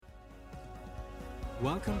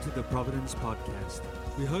Welcome to the Providence Podcast.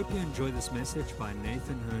 We hope you enjoy this message by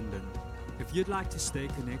Nathan Herndon. If you'd like to stay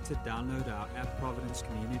connected, download our app Providence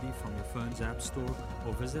Community from your phone's app store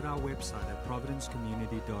or visit our website at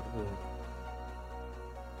providencecommunity.org.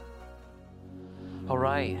 All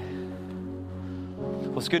right.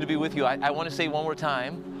 Well, it's good to be with you. I want to say one more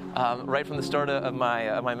time, right from the start of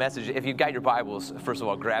my message, if you've got your Bibles, first of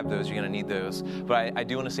all, grab those. You're going to need those. But I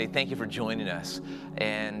do want to say thank you for joining us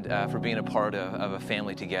and for being a part of a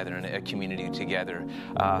family together and a community together.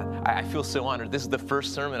 I feel so honored. This is the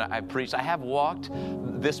first sermon I preached. I have walked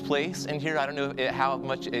this place in here. I don't know how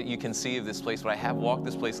much you can see of this place, but I have walked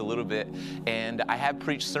this place a little bit, and I have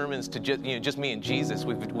preached sermons to just me and Jesus.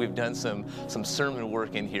 We've done some sermon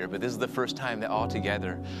work in here, but this is the first time that all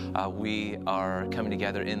together we are coming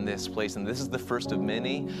together in this place, and this is the first of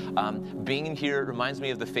many. Being in here reminds me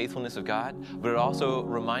of the faithfulness of God, but it also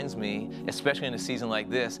reminds me, especially in a season like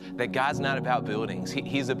this, that God's not about buildings.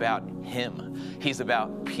 He's about Him. He's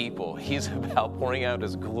about people. He's about pouring out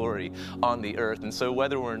His glory on the earth. And so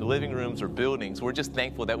whether we're in living rooms or buildings, we're just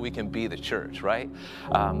thankful that we can be the church, right?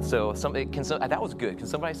 That was good. Can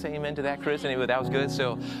somebody say amen to that, Chris? Anyway, that was good.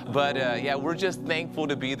 Yeah, we're just thankful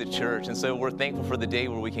to be the church. And so we're thankful for the day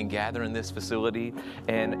where we can gather in this facility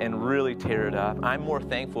and really tear it up. I'm more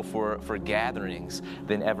thankful for gatherings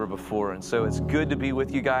than ever before. And so it's good to be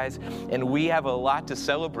with you guys. And we have a lot to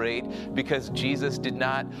celebrate because Jesus did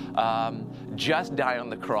not just die on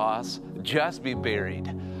the cross, just be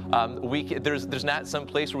buried. There's not some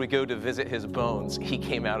place where we go to visit His bones. He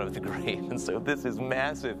came out of the grave. And so this is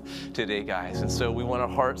massive today, guys. And so we want our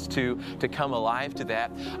hearts to come alive to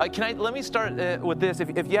that. Let me start with this. If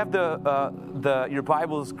you have your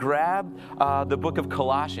Bibles, grab the book of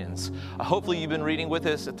Colossians. Hopefully you've been reading with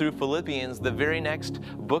us through Philippians. The very next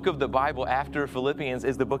book of the Bible after Philippians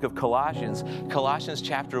is the book of Colossians. Colossians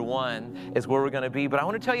chapter 1 is where we're going to be. But I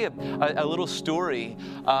want to tell you a little story.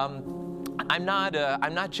 I'm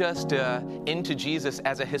not just into Jesus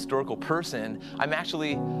as a historical person. I'm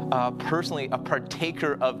actually personally a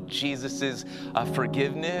partaker of Jesus's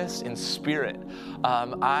forgiveness and spirit.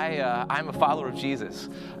 I'm a follower of Jesus,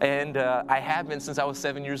 and I have been since I was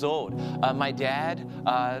 7 years old. My dad,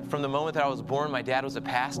 from the moment that I was born, my dad was a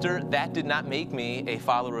pastor. That did not make me a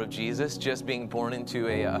follower of Jesus, just being born into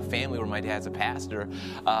a family where my dad's a pastor.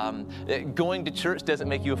 Going to church doesn't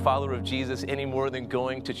make you a follower of Jesus any more than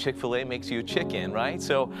going to Chick-fil-A makes you a chicken, right?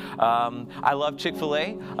 So I love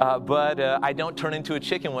Chick-fil-A, but I don't turn into a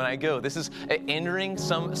chicken when I go. This is entering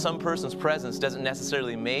some person's presence doesn't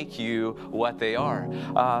necessarily make you what they are.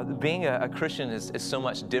 Being a Christian is so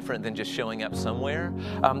much different than just showing up somewhere.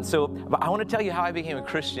 But I want to tell you how I became a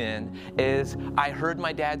Christian is I heard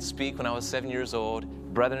my dad speak when I was 7 years old.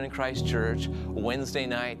 Brethren in Christ Church, Wednesday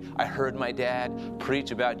night, I heard my dad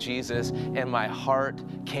preach about Jesus, and my heart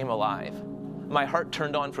came alive. My heart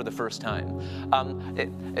turned on for the first time.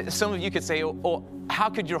 Some of you could say, oh, how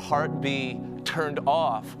could your heart be turned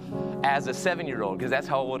off as a 7-year-old? Because that's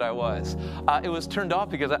how old I was. It was turned off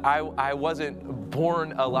because I wasn't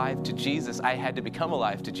born alive to Jesus. I had to become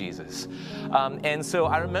alive to Jesus. And so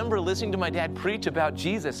I remember listening to my dad preach about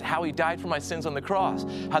Jesus, how He died for my sins on the cross,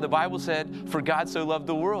 how the Bible said, for God so loved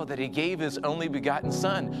the world that He gave His only begotten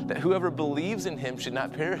Son, that whoever believes in Him should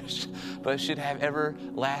not perish, but should have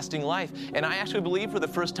everlasting life. And I actually believed for the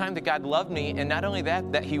first time that God loved me, and not only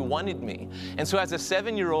that He wanted me. And so as a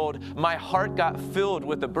 7-year-old, my heart got filled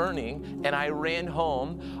with a burning, and I ran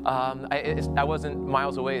home. I wasn't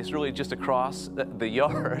miles away. It's really just across the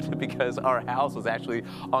yard because our house was actually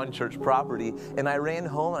on church property. And I ran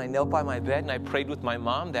home and I knelt by my bed and I prayed with my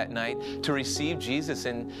mom that night to receive Jesus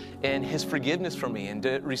and His forgiveness for me, and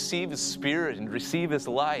to receive His Spirit and receive His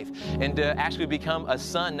life, and to actually become a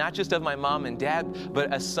son, not just of my mom and dad,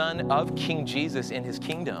 but a son of King Jesus in His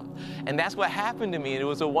kingdom. And that's what happened to me, and it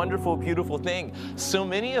was a wonderful, beautiful thing. So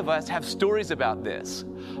many of us have stories about this,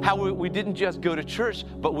 how we didn't just go to church,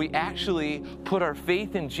 but we actually put our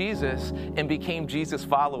faith in Jesus and became Jesus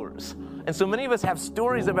followers. And so many of us have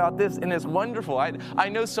stories about this, and it's wonderful. I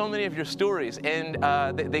know so many of your stories, and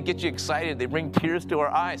they get you excited. They bring tears to our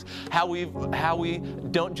eyes. How we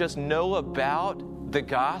don't just know about the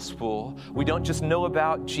gospel, we don't just know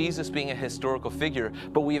about Jesus being a historical figure,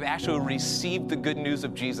 but we've actually received the good news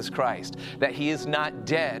of Jesus Christ, that He is not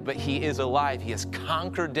dead, but He is alive. He has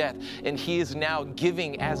conquered death, and He is now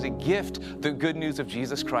giving as a gift the good news of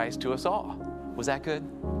Jesus Christ to us all. Was that good?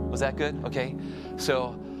 Was that good? Okay.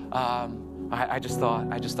 So I just thought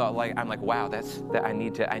I'm like, wow, I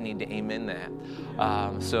need to amen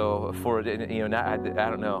that. So for I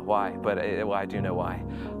don't know why, but I do know why.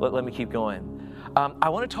 Let me keep going. I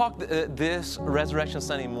want to talk this Resurrection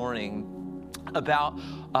Sunday morning about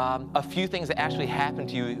a few things that actually happened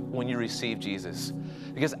to you when you received Jesus.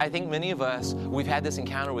 Because I think many of us, we've had this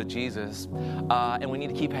encounter with Jesus, and we need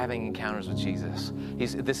to keep having encounters with Jesus.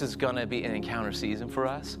 This is going to be an encounter season for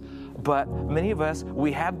us. But many of us,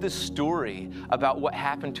 we have this story about what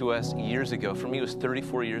happened to us years ago. For me, it was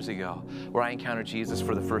 34 years ago where I encountered Jesus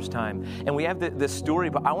for the first time. And we have this story,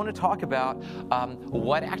 but I want to talk about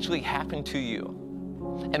what actually happened to you.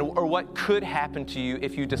 Or what could happen to you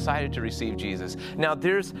if you decided to receive Jesus. Now,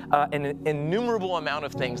 there's an innumerable amount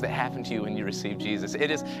of things that happen to you when you receive Jesus.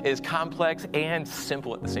 It is complex and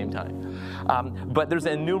simple at the same time. But there's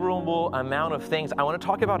an innumerable amount of things. I want to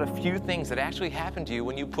talk about a few things that actually happen to you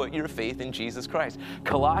when you put your faith in Jesus Christ.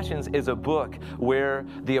 Colossians is a book where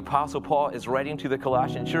the Apostle Paul is writing to the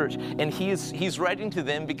Colossian church, and he's writing to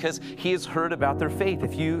them because he has heard about their faith.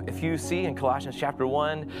 If you see in Colossians chapter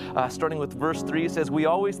 1, starting with verse 3, it says, "We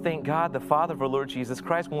always thank God, the Father of our Lord Jesus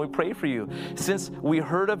Christ, when we pray for you, since we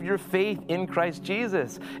heard of your faith in Christ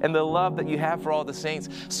Jesus and the love that you have for all the saints."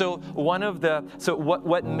 So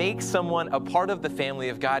what makes someone a part of the family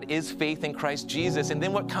of God is faith in Christ Jesus, and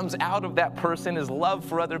then what comes out of that person is love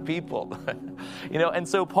for other people. And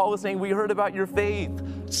so Paul was saying, we heard about your faith.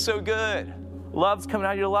 So good. Love's coming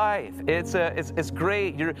out of your life. It's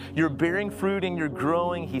great. You're bearing fruit and you're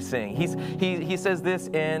growing. He's saying. He says this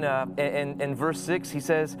in verse 6. He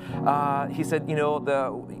said, he says,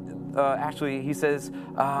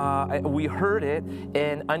 we heard it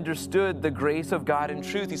and understood the grace of God in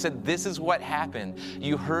truth. He said, this is what happened.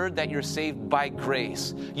 You heard that you're saved by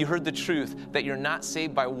grace. You heard the truth that you're not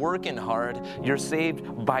saved by working hard. You're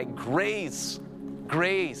saved by grace.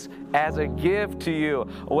 Grace as a gift to you.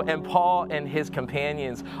 And Paul and his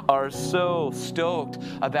companions are so stoked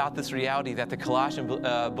about this reality that the Colossian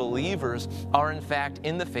believers are in fact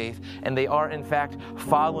in the faith, and they are in fact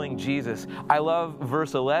following Jesus. I love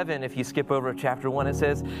verse 11. If you skip over chapter 1, it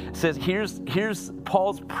says here's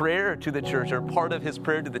Paul's prayer to the church, or part of his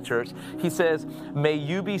prayer to the church. He says, "May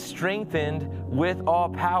you be strengthened with all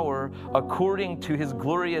power according to his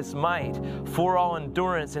glorious might, for all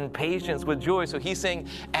endurance and patience with joy." So he's saying,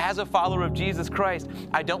 as a follower of Jesus Christ,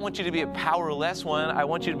 I don't want you to be a powerless one. I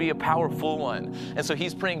want you to be a powerful one. And so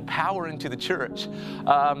he's praying power into the church.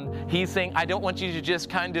 He's saying, I don't want you to just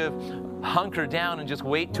kind of hunker down and just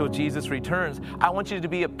wait till Jesus returns. I want you to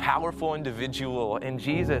be a powerful individual in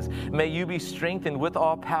Jesus. May you be strengthened with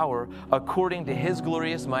all power according to his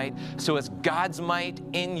glorious might. So it's God's might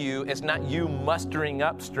in you. It's not you mustering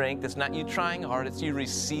up strength. It's not you trying hard. It's you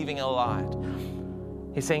receiving a lot.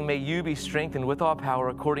 He's saying, may you be strengthened with all power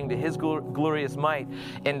according to his glorious might.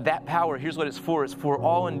 And that power, here's what it's for. It's for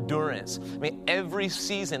all endurance. I mean, every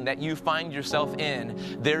season that you find yourself in,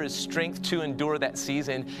 there is strength to endure that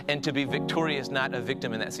season and to be victorious, not a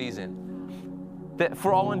victim in that season. That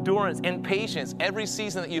for all endurance and patience, every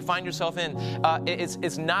season that you find yourself in,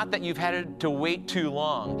 it's not that you've had to wait too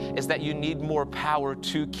long. It's that you need more power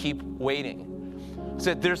to keep waiting.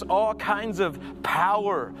 So there's all kinds of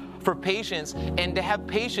power for patience, and to have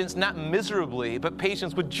patience not miserably, but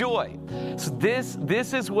patience with joy. So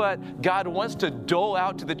this is what God wants to dole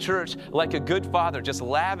out to the church like a good father, just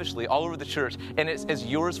lavishly all over the church, and it's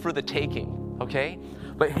yours for the taking, okay?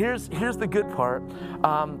 But here's the good part.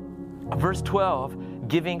 Verse 12,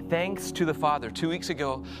 giving thanks to the Father. 2 weeks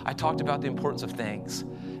ago, I talked about the importance of thanks.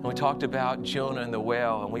 And we talked about Jonah and the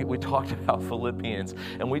whale, and we talked about Philippians,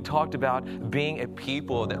 and we talked about being a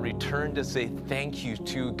people that return to say thank you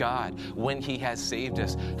to God when he has saved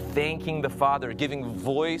us. Thanking the Father, giving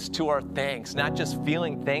voice to our thanks, not just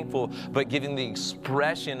feeling thankful, but giving the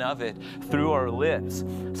expression of it through our lips.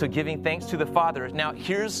 So giving thanks to the Father. Now,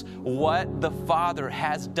 here's what the Father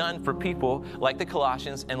has done for people like the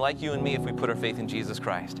Colossians and like you and me if we put our faith in Jesus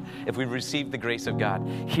Christ, if we receive the grace of God.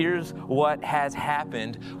 Here's what has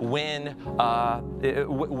happened when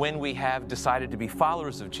we have decided to be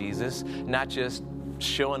followers of Jesus, not just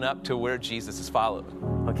showing up to where Jesus is followed.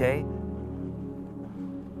 Okay?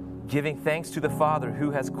 Giving thanks to the Father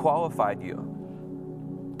who has qualified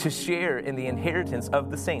you to share in the inheritance of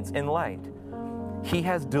the saints in light. He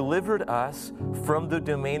has delivered us from the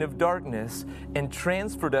domain of darkness and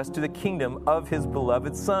transferred us to the kingdom of his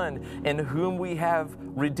beloved Son, in whom we have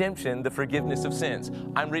redemption, the forgiveness of sins.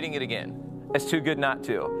 I'm reading it again. It's too good not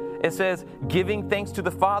to. It says, giving thanks to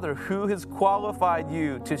the Father who has qualified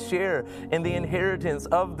you to share in the inheritance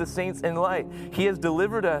of the saints in light. He has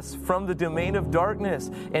delivered us from the domain of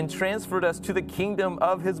darkness and transferred us to the kingdom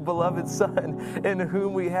of his beloved Son, in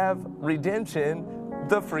whom we have redemption,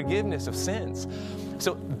 the forgiveness of sins.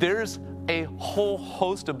 So there's a whole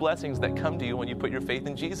host of blessings that come to you when you put your faith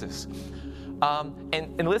in Jesus.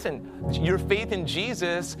 And listen, your faith in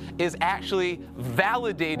Jesus is actually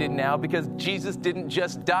validated now because Jesus didn't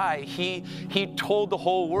just die. He told the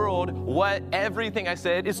whole world what everything I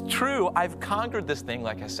said is true. I've conquered this thing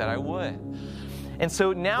like I said I would. And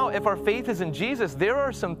so now if our faith is in Jesus, there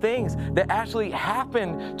are some things that actually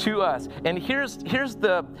happen to us. And here's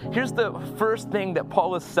the first thing that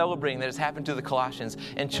Paul is celebrating that has happened to the Colossians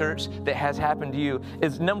and church that has happened to you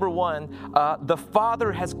is number one, the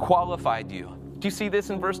Father has qualified you. Do you see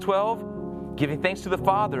this in verse 12? Giving thanks to the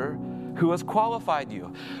Father who has qualified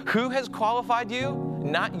you. Who has qualified you?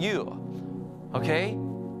 Not you. Okay?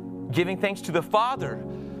 Giving thanks to the Father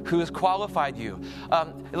who has qualified you.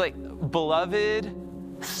 Beloved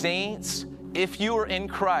saints, if you are in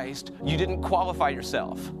Christ, you didn't qualify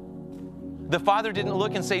yourself. The Father didn't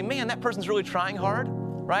look and say, man, that person's really trying hard,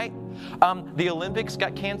 right? The Olympics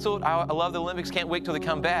got canceled. I love the Olympics. Can't wait till they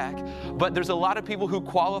come back. But there's a lot of people who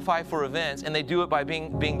qualify for events, and they do it by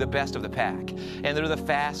being the best of the pack. And they're the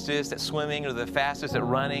fastest at swimming, or the fastest at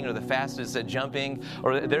running, or the fastest at jumping,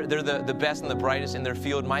 or they're the best and the brightest in their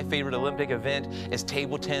field. My favorite Olympic event is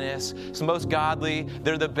table tennis. It's the most godly.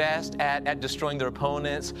 They're the best at destroying their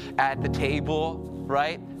opponents at the table,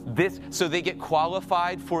 right? So they get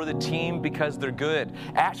qualified for the team because they're good.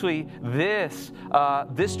 Actually, this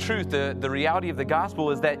truth, the reality of the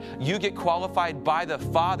gospel is that you get qualified by the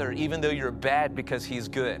Father even though you're bad because He's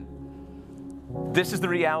good. This is the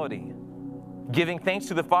reality. Giving thanks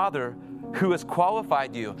to the Father who has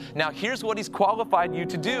qualified you. Now, here's what He's qualified you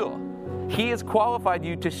to do. He has qualified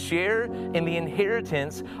you to share in the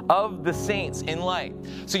inheritance of the saints in light.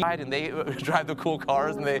 So and they drive the cool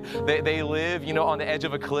cars, and they live, on the edge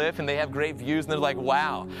of a cliff, and they have great views, and they're like,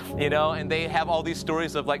 wow, and they have all these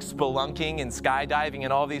stories of like spelunking and skydiving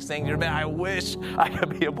and all these things. You're, man, I wish I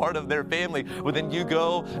could be a part of their family. But then you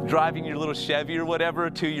go driving your little Chevy or whatever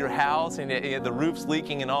to your house, and the roof's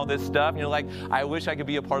leaking and all this stuff, and you're like, I wish I could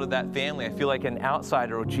be a part of that family. I feel like an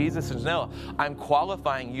outsider. Or Jesus says, no, I'm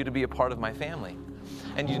qualifying you to be a part of my family.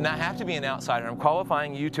 And you do not have to be an outsider. I'm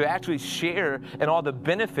qualifying you to actually share in all the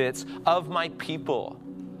benefits of my people.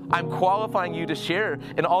 I'm qualifying you to share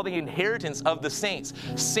in all the inheritance of the saints.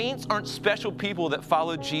 Saints aren't special people that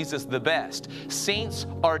follow Jesus the best. Saints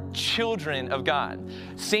are children of God.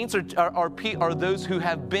 Saints are those who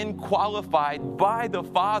have been qualified by the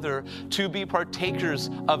Father to be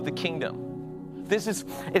partakers of the kingdom.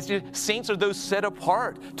 Saints are those set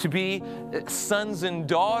apart to be sons and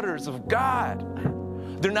daughters of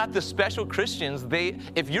God. They're not the special Christians.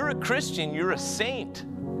 If you're a Christian, you're a saint.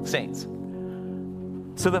 Saints.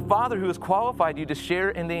 So the Father who has qualified you to share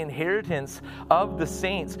in the inheritance of the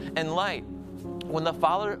saints and light. When the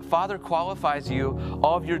Father qualifies you,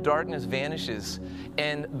 all of your darkness vanishes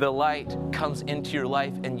and the light comes into your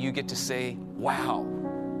life, and you get to say, wow.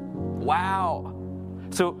 Wow.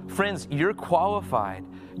 So, friends, you're qualified.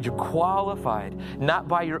 You're qualified not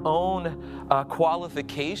by your own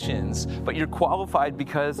qualifications, but you're qualified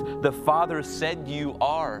because the Father said you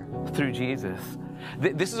are through Jesus.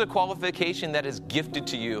 This is a qualification that is gifted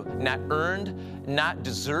to you, not earned, not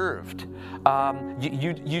deserved.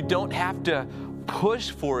 You don't have to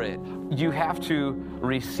push for it. You have to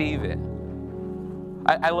receive it.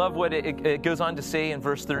 I love what it goes on to say in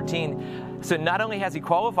verse 13. So not only has He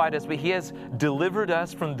qualified us, but He has delivered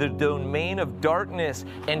us from the domain of darkness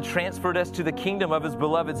and transferred us to the kingdom of His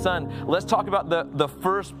beloved Son. Let's talk about the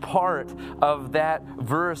first part of that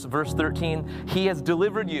verse 13. He has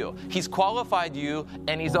delivered you. He's qualified you,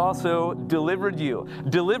 and He's also delivered you.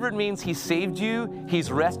 Delivered means He saved you,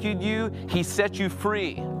 He's rescued you, He set you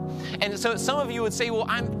free. And so some of you would say, well,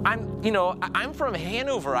 I'm from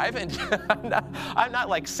Hanover. I'm not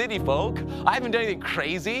like city folk. I haven't done anything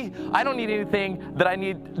crazy. I don't need anything that I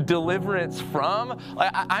need deliverance from.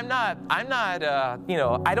 I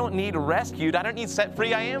don't need rescued. I don't need set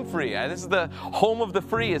free. I am free. This is the home of the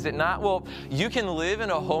free, is it not? Well, you can live in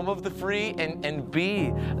a home of the free and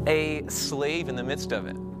be a slave in the midst of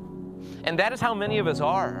it. And that is how many of us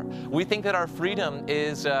are. We think that our freedom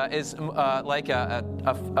is like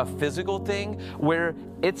a physical thing, where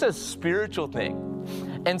it's a spiritual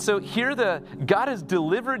thing. And so here God has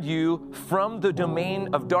delivered you from the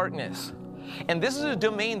domain of darkness. And this is a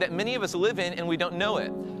domain that many of us live in, and we don't know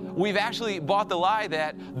it. We've actually bought the lie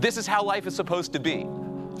that this is how life is supposed to be.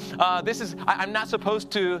 I'm not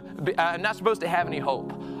supposed to have any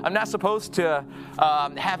hope. I'm not supposed to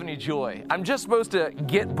have any joy. I'm just supposed to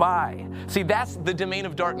get by. See, that's the domain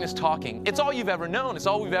of darkness talking. It's all you've ever known. It's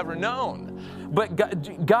all we've ever known.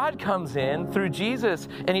 But God comes in through Jesus,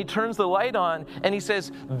 and He turns the light on, and He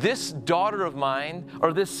says, this daughter of mine,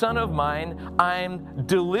 or this son of mine, I'm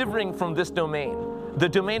delivering from this domain. The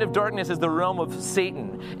domain of darkness is the realm of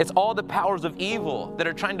Satan. It's all the powers of evil that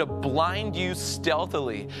are trying to blind you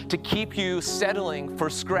stealthily to keep you settling for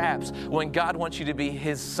scraps when God wants you to be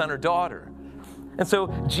his son or daughter. And so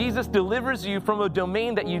Jesus delivers you from a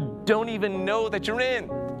domain that you don't even know that you're in.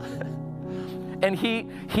 And he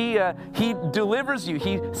delivers you,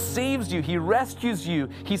 he saves you, he rescues you,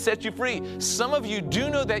 he sets you free. Some of you do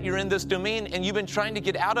know that you're in this domain and you've been trying to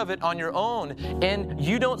get out of it on your own, and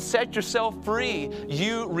you don't set yourself free.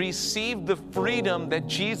 You receive the freedom that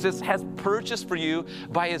Jesus has purchased for you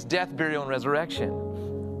by his death, burial, and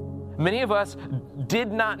resurrection. Many of us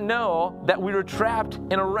did not know that we were trapped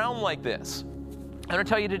in a realm like this. I want to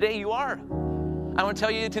tell you today you are. I want to tell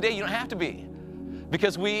you today you don't have to be.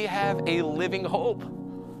 Because we have a living hope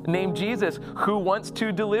named Jesus who wants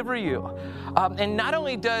to deliver you. And not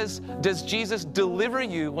only does Jesus deliver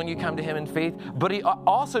you when you come to him in faith, but he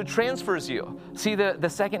also transfers you. See the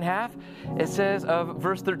second half? It says of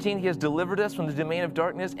verse 13, he has delivered us from the domain of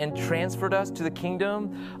darkness and transferred us to the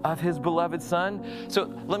kingdom of his beloved Son.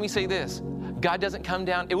 So let me say this. God doesn't come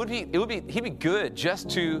down. He'd be good just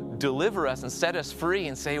to deliver us and set us free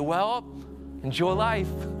and say, well, enjoy life.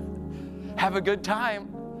 Have a good time.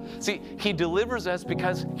 See, he delivers us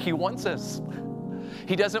because he wants us.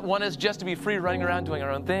 He doesn't want us just to be free running around doing our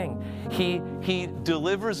own thing. He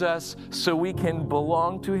delivers us so we can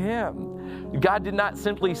belong to him. God did not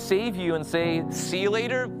simply save you and say, see you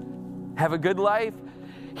later, have a good life.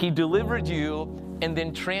 He delivered you and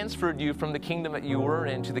then transferred you from the kingdom that you were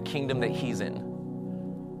in to the kingdom that he's in.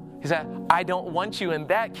 He said, I don't want you in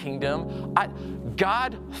that kingdom.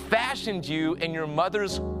 God fashioned you in your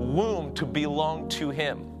mother's womb to belong to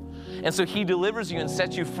him. And so he delivers you and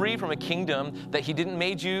sets you free from a kingdom that he didn't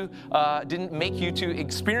make you to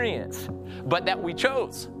experience, but that we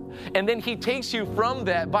chose. And then he takes you from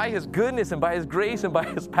that by his goodness and by his grace and by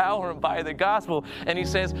his power and by the gospel. And he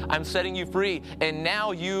says, I'm setting you free. And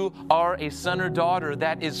now you are a son or daughter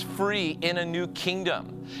that is free in a new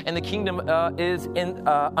kingdom. And the kingdom is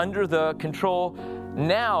under the control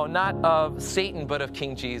now, not of Satan, but of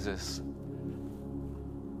King Jesus.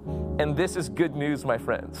 And this is good news, my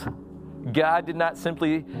friends. God did not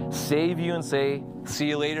simply save you and say, see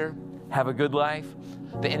you later, have a good life.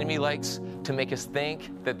 The enemy likes to make us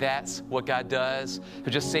think that that's what God does, to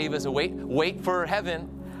just save us and wait for heaven.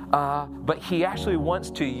 But he actually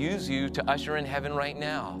wants to use you to usher in heaven right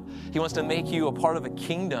now. He wants to make you a part of a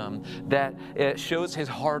kingdom that shows his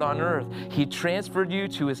heart on earth. He transferred you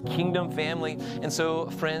to his kingdom family. And so,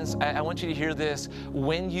 friends, I want you to hear this.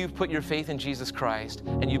 When you've put your faith in Jesus Christ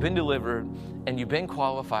and you've been delivered and you've been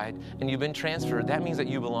qualified and you've been transferred, that means that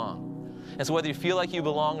you belong. And so whether you feel like you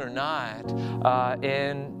belong or not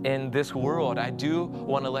in this world, I do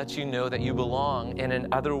want to let you know that you belong in an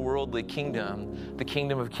otherworldly kingdom, the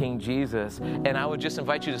kingdom of King Jesus. And I would just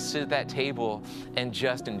invite you to sit at that table and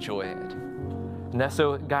just enjoy it. Now,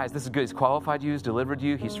 so guys, this is good. He's qualified you, he's delivered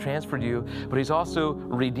you, he's transferred you, but he's also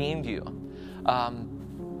redeemed you.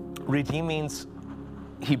 Redeem means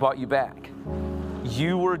he bought you back.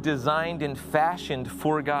 You were designed and fashioned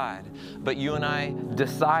for God, but you and I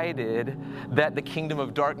decided that the kingdom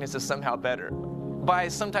of darkness is somehow better by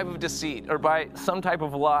some type of deceit or by some type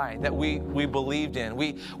of lie that we believed in.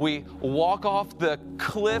 We walk off the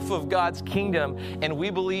cliff of God's kingdom and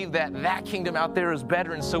we believe that kingdom out there is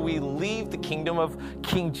better, and so we leave the kingdom of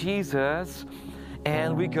King Jesus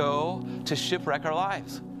and we go to shipwreck our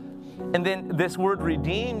lives. And then this word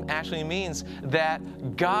redeem actually means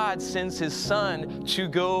that God sends his son to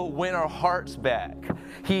go win our hearts back.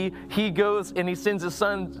 He goes and he sends his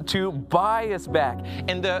son to buy us back.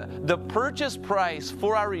 And the purchase price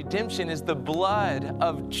for our redemption is the blood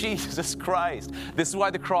of Jesus Christ. This is why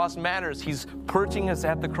the cross matters. He's purchasing us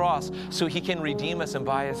at the cross so he can redeem us and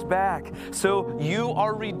buy us back. So you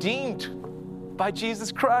are redeemed by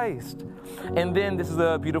Jesus Christ. And then this is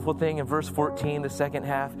a beautiful thing in verse 14, the second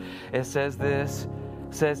half. It says this,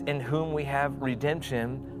 in whom we have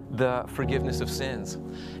redemption, the forgiveness of sins.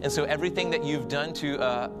 And so everything that you've done to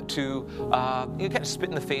kind of spit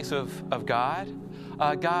in the face of God,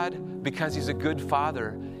 God, because he's a good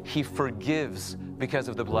father, he forgives because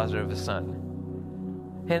of the blood of his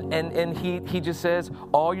son. And he just says,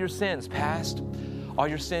 all your sins past, all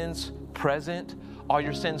your sins present, all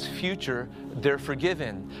your sins future, they're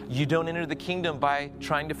forgiven. You don't enter the kingdom by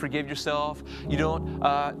trying to forgive yourself. You don't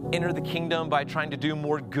enter the kingdom by trying to do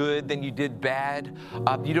more good than you did bad.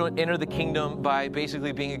 You don't enter the kingdom by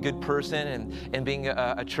basically being a good person and being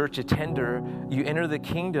a church attender. You enter the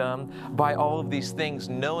kingdom by all of these things,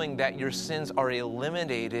 knowing that your sins are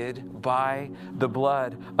eliminated by the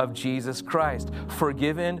blood of Jesus Christ.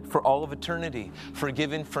 Forgiven for all of eternity.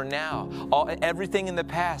 Forgiven for now. Everything in the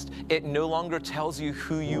past, it no longer tells you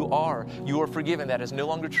who you are. You are forgiven. That is no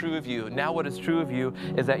longer true of you. Now what is true of you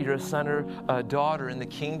is that you're a son or a daughter in the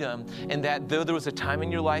kingdom, and that though there was a time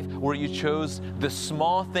in your life where you chose the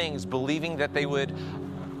small things, believing that they would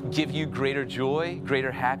give you greater joy,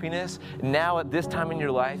 greater happiness, now at this time in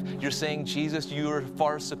your life, you're saying, Jesus, you are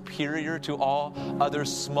far superior to all other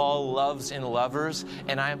small loves and lovers,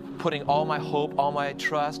 and I'm putting all my hope, all my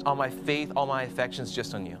trust, all my faith, all my affections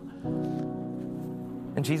just on you.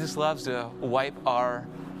 And Jesus loves to wipe our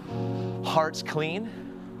hearts clean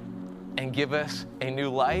and give us a new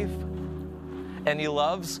life. And he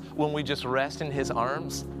loves when we just rest in his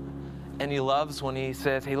arms. And he loves when he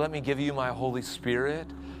says, hey, let me give you my Holy Spirit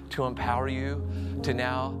to empower you to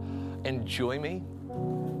now enjoy me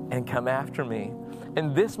and come after me.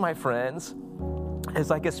 And this, my friends, is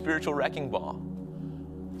like a spiritual wrecking ball.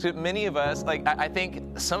 So many of us, I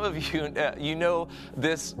think some of you, you know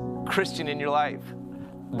this Christian in your life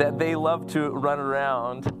that they love to run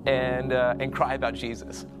around and cry about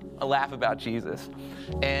Jesus, laugh about Jesus.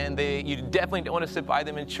 And you definitely don't want to sit by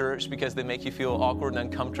them in church because they make you feel awkward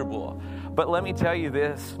and uncomfortable. But let me tell you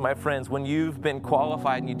this, my friends, when you've been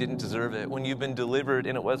qualified and you didn't deserve it, when you've been delivered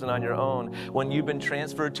and it wasn't on your own, when you've been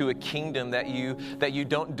transferred to a kingdom that you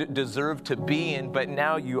don't deserve to be in, but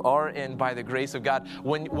now you are in by the grace of God,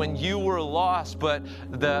 when you were lost, but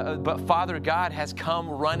Father God has come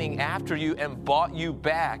running after you and bought you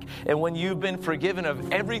back, and when you've been forgiven of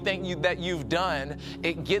everything that you've done,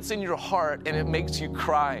 it gets in your heart and it makes you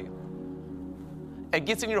cry. It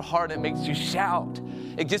gets in your heart and it makes you shout.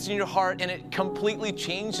 It gets in your heart and it completely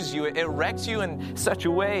changes you. It wrecks you in such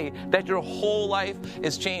a way that your whole life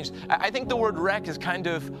is changed. I think the word wreck is kind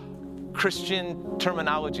of Christian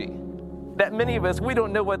terminology that many of us, we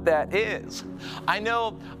don't know what that is. I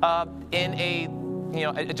know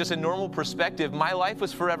in just a normal perspective, my life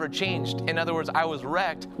was forever changed. In other words, I was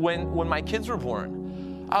wrecked when my kids were born.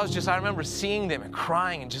 I remember seeing them and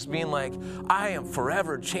crying and just being like, I am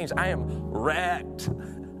forever changed. I am wrecked.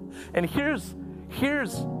 And here's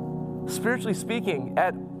spiritually speaking,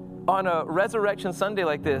 on a Resurrection Sunday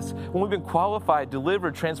like this, when we've been qualified,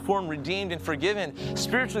 delivered, transformed, redeemed, and forgiven,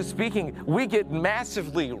 spiritually speaking, we get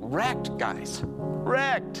massively wrecked, guys.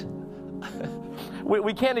 Wrecked.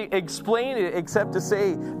 We can't explain it except to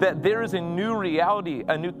say that there is a new reality,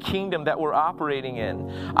 a new kingdom that we're operating in.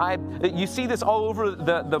 You see this all over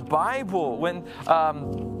the Bible.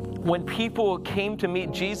 When people came to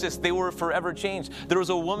meet Jesus, they were forever changed. There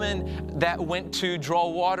was a woman that went to draw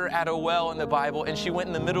water at a well in the Bible, and she went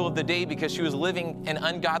in the middle of the day because she was living an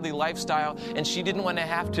ungodly lifestyle, and she didn't want to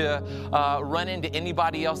have to run into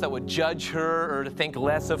anybody else that would judge her or to think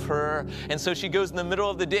less of her. And so she goes in the middle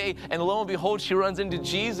of the day, and lo and behold, she runs into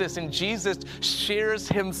Jesus, and Jesus shares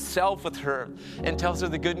himself with her and tells her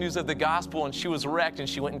the good news of the gospel, and she was wrecked, and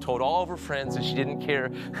she went and told all of her friends, and she didn't care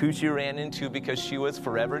who she ran into because she was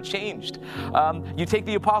forever changed. You take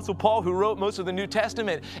the Apostle Paul, who wrote most of the New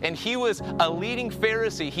Testament, and he was a leading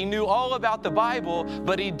Pharisee. He knew all about the Bible,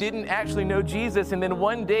 but he didn't actually know Jesus. And then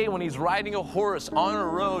one day when he's riding a horse on a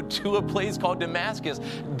road to a place called Damascus,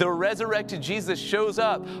 the resurrected Jesus shows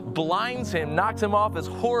up, blinds him, knocks him off his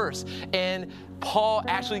horse, and Paul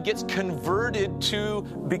actually gets converted to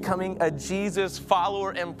becoming a Jesus follower,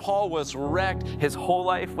 and Paul was wrecked. His whole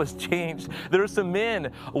life was changed. There are some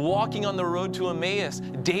men walking on the road to Emmaus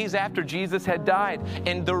days after Jesus had died,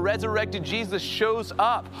 and the resurrected Jesus shows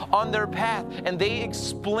up on their path, and they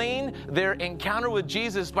explain their encounter with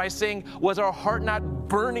Jesus by saying, was our heart not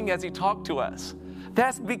burning as he talked to us?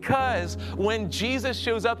 That's because when Jesus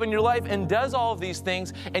shows up in your life and does all of these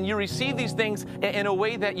things, and you receive these things in a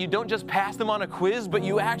way that you don't just pass them on a quiz, but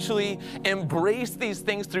you actually embrace these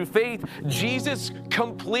things through faith, Jesus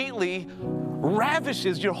completely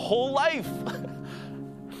ravishes your whole life.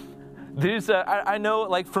 I know,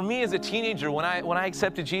 like for me as a teenager, when I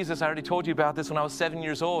accepted Jesus, I already told you about this when I was 7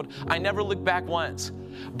 years old, I never looked back once.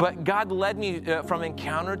 But God led me from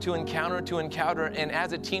encounter to encounter to encounter, and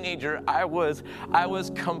as a teenager, I was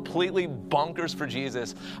completely bonkers for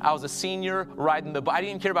Jesus. I was a senior riding the bus. I didn't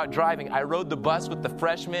even care about driving. I rode the bus with the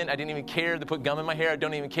freshmen. I didn't even care. They put gum in my hair. I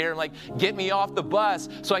don't even care. I'm like, get me off the bus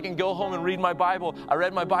so I can go home and read my Bible. I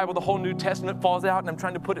read my Bible. The whole New Testament falls out, and I'm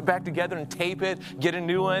trying to put it back together and tape it, get a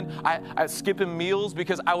new one. I skipping meals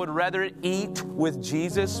because I would rather eat with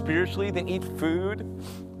Jesus spiritually than eat food.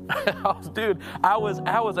 Dude, I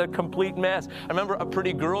was a complete mess. I remember a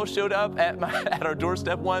pretty girl showed up at our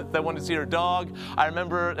doorstep once that wanted to see her dog. I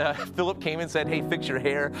remember Philip came and said, "Hey, fix your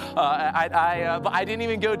hair." But I didn't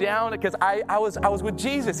even go down because I was with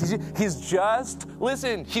Jesus. He's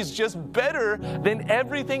just better than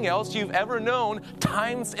everything else you've ever known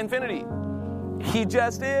times infinity. He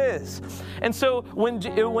just is. And so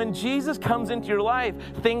when Jesus comes into your life,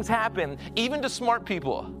 things happen, even to smart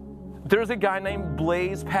people. There's a guy named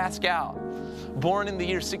Blaise Pascal, born in the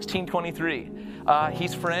year 1623.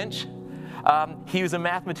 He's French. He was a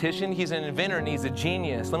mathematician, he's an inventor, and he's a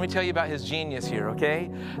genius. Let me tell you about his genius here, okay?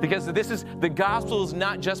 Because the gospel is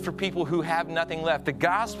not just for people who have nothing left. The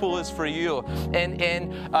gospel is for you. And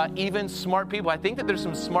even smart people. I think that there's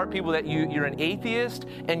some smart people that you're an atheist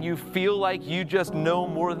and you feel like you just know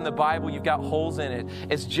more than the Bible. You've got holes in it.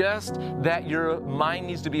 It's just that your mind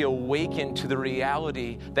needs to be awakened to the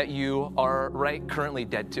reality that you are currently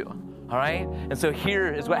dead to. All right? And so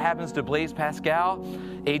here is what happens to Blaise Pascal.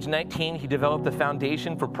 Age 19, he developed the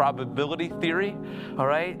foundation for probability theory. All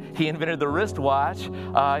right? He invented the wristwatch.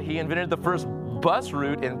 He invented the first bus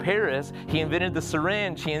route in Paris. He invented the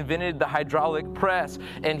syringe. He invented the hydraulic press.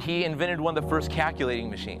 And he invented one of the first calculating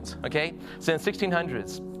machines. Okay? So in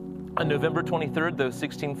 1600s, on November 23rd, though,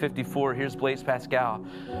 1654, here's Blaise Pascal.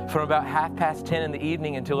 From about 10:30 in the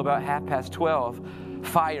evening until about 12:30,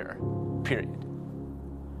 fire, period.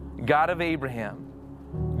 God of Abraham,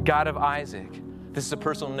 God of Isaac. This is a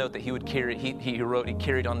personal note that he would carry. He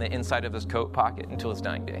carried on the inside of his coat pocket until his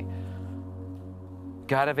dying day.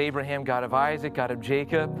 God of Abraham, God of Isaac, God of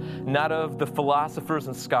Jacob, not of the philosophers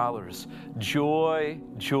and scholars. Joy,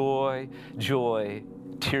 joy, joy,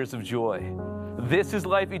 tears of joy. This is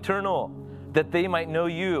life eternal, that they might know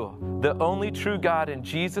you, the only true God, and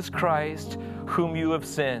Jesus Christ, whom you have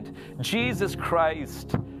sent. Jesus Christ,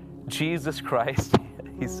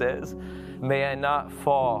 he says, may I not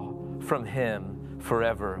fall from him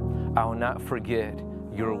forever. I will not forget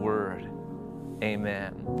your word.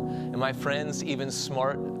 Amen. And my friends, even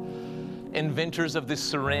smart inventors of this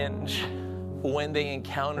syringe, when they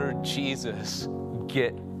encounter Jesus,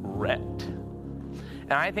 get wrecked.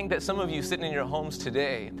 And I think that some of you sitting in your homes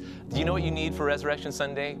today, do you know what you need for Resurrection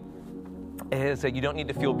Sunday? Is that you don't need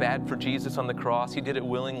to feel bad for Jesus on the cross. He did it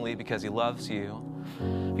willingly because he loves you.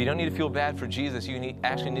 You don't need to feel bad for Jesus. You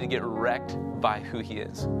actually need to get wrecked by who he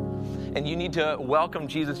is. And you need to welcome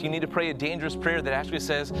Jesus. You need to pray a dangerous prayer that actually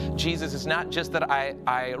says, Jesus, it's not just that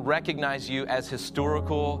I recognize you as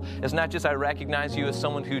historical. It's not just I recognize you as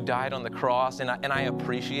someone who died on the cross and I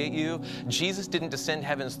appreciate you. Jesus didn't descend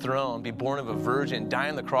heaven's throne, be born of a virgin, die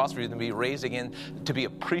on the cross for you, and be raised again to be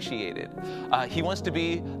appreciated. He wants to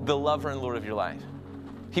be the lover and Lord of your life.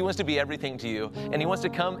 He wants to be everything to you, and he wants to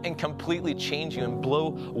come and completely change you and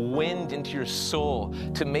blow wind into your soul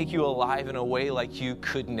to make you alive in a way like you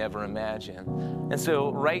could never imagine. And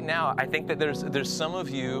so right now, I think that there's some of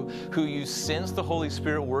you who you sense the Holy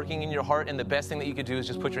Spirit working in your heart, and the best thing that you could do is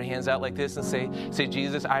just put your hands out like this and say,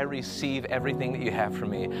 Jesus, I receive everything that you have for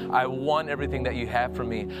me. I want everything that you have for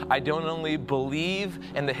me. I don't only believe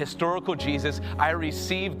in the historical Jesus, I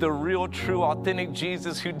receive the real, true, authentic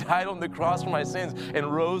Jesus who died on the cross for my sins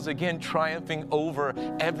and rose again, triumphing over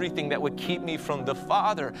everything that would keep me from the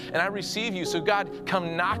Father. And I receive you. So God,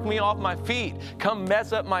 come knock me off my feet. Come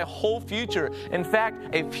mess up my whole future. In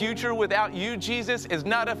fact, a future without you, Jesus, is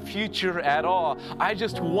not a future at all. I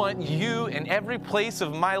just want you in every place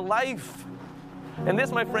of my life. And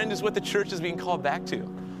this, my friend, is what the church is being called back to.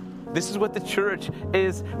 This is what the church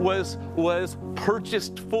was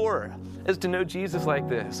purchased for, is to know Jesus like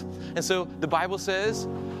this. And so the Bible says,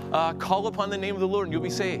 call upon the name of the Lord and you'll be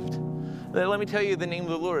saved. Let me tell you the name of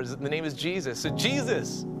the Lord. The name is Jesus. So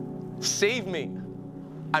Jesus, save me.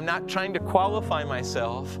 I'm not trying to qualify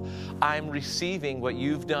myself. I'm receiving what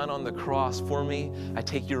you've done on the cross for me. I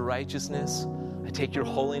take your righteousness. I take your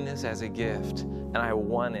holiness as a gift, and I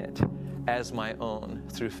want it as my own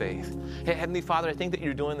through faith. Hey, Heavenly Father, I think that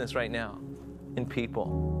you're doing this right now in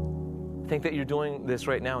people. I think that you're doing this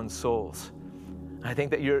right now in souls. I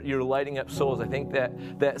think that you're lighting up souls. I think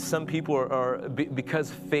that some people are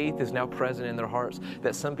because faith is now present in their hearts,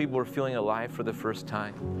 that some people are feeling alive for the first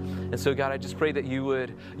time. And so, God, I just pray that you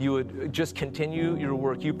would just continue your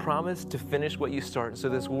work. You promised to finish what you start. So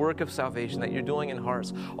this work of salvation that you're doing in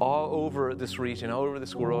hearts all over this region, all over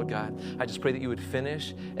this world, God, I just pray that you would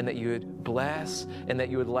finish and that you would bless and that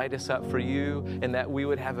you would light us up for you and that we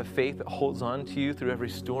would have a faith that holds on to you through every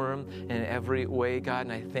storm and in every way, God.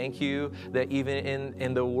 And I thank you that even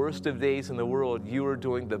in the worst of days in the world, you are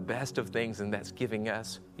doing the best of things, and that's giving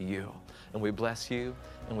us you. And we bless you,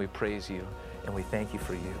 and we praise you, and we thank you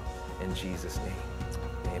for you. In Jesus' name,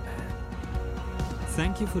 amen.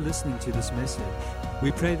 Thank you for listening to this message.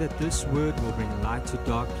 We pray that this word will bring light to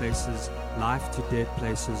dark places, life to dead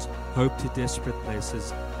places, hope to desperate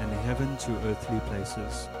places, and heaven to earthly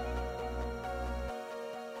places.